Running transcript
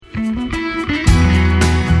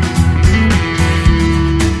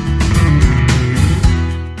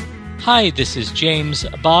Hi, this is James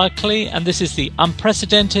Barclay, and this is the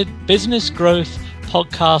Unprecedented Business Growth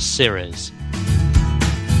podcast series.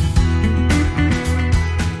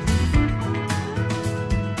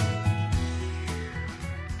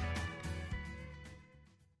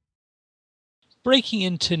 Breaking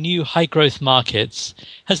into new high-growth markets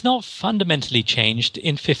has not fundamentally changed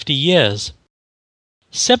in 50 years.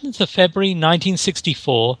 7th of February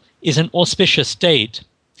 1964 is an auspicious date.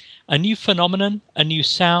 A new phenomenon, a new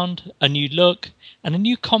sound, a new look, and a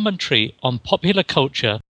new commentary on popular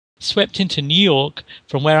culture swept into New York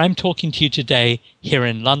from where I'm talking to you today here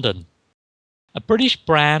in London. A British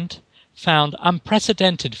brand found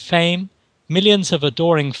unprecedented fame, millions of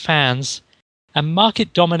adoring fans, and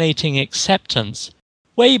market-dominating acceptance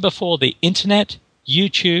way before the Internet,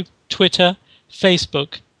 YouTube, Twitter,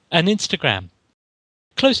 Facebook, and Instagram.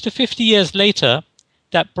 Close to 50 years later,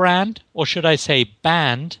 that brand, or should I say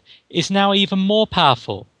band, is now even more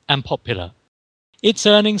powerful and popular. Its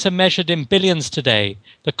earnings are measured in billions today,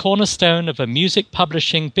 the cornerstone of a music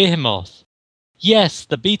publishing behemoth. Yes,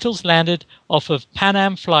 the Beatles landed off of Pan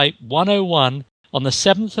Am Flight 101 on the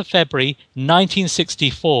 7th of February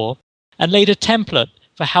 1964 and laid a template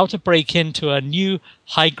for how to break into a new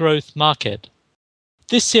high-growth market.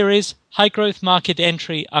 This series, High Growth Market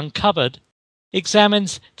Entry Uncovered,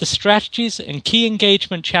 examines the strategies and key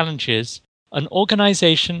engagement challenges an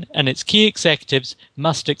organization and its key executives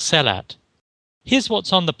must excel at. Here's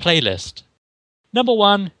what's on the playlist. Number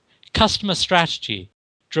 1, customer strategy.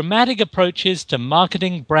 Dramatic approaches to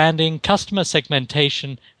marketing, branding, customer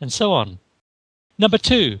segmentation, and so on. Number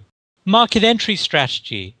 2, market entry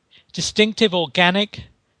strategy. Distinctive organic,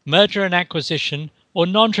 merger and acquisition, or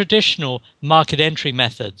non-traditional market entry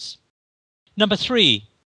methods. Number 3,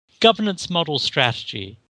 governance model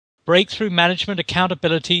strategy. Breakthrough management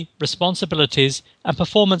accountability, responsibilities, and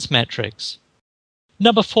performance metrics.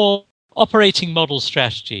 Number 4, operating model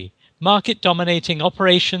strategy. Market dominating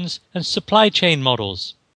operations and supply chain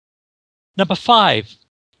models. Number 5,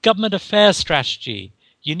 government affairs strategy.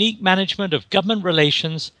 Unique management of government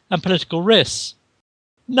relations and political risks.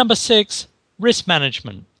 Number 6, risk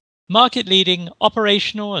management. Market-leading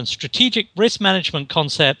operational and strategic risk management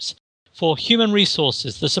concepts for human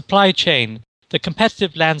resources, the supply chain, the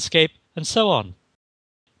competitive landscape, and so on.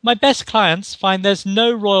 My best clients find there's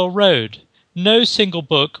no royal road, no single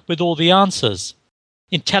book with all the answers.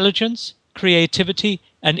 Intelligence, creativity,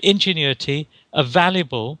 and ingenuity are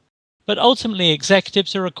valuable, but ultimately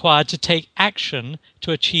executives are required to take action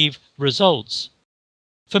to achieve results.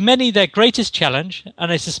 For many, their greatest challenge,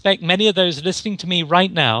 and I suspect many of those listening to me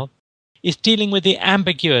right now, is dealing with the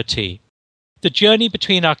ambiguity, the journey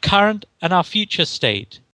between our current and our future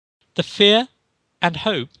state, the fear and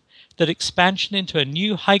hope that expansion into a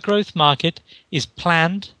new high-growth market is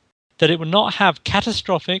planned, that it will not have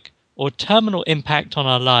catastrophic or terminal impact on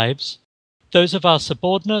our lives, those of our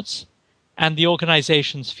subordinates, and the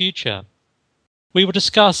organization's future. We will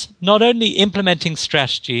discuss not only implementing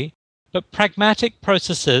strategy, but pragmatic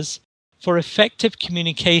processes for effective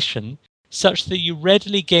communication such that you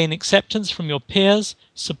readily gain acceptance from your peers,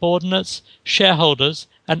 subordinates, shareholders,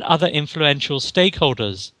 and other influential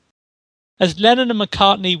stakeholders. As Lennon and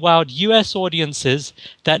McCartney wowed US audiences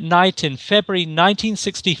that night in February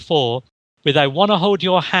 1964 with I Wanna Hold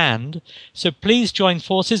Your Hand, so please join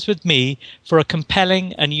forces with me for a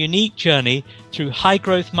compelling and unique journey through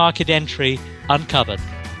high-growth market entry uncovered.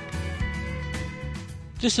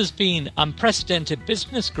 This has been Unprecedented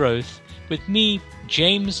Business Growth with me,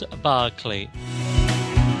 James Barclay.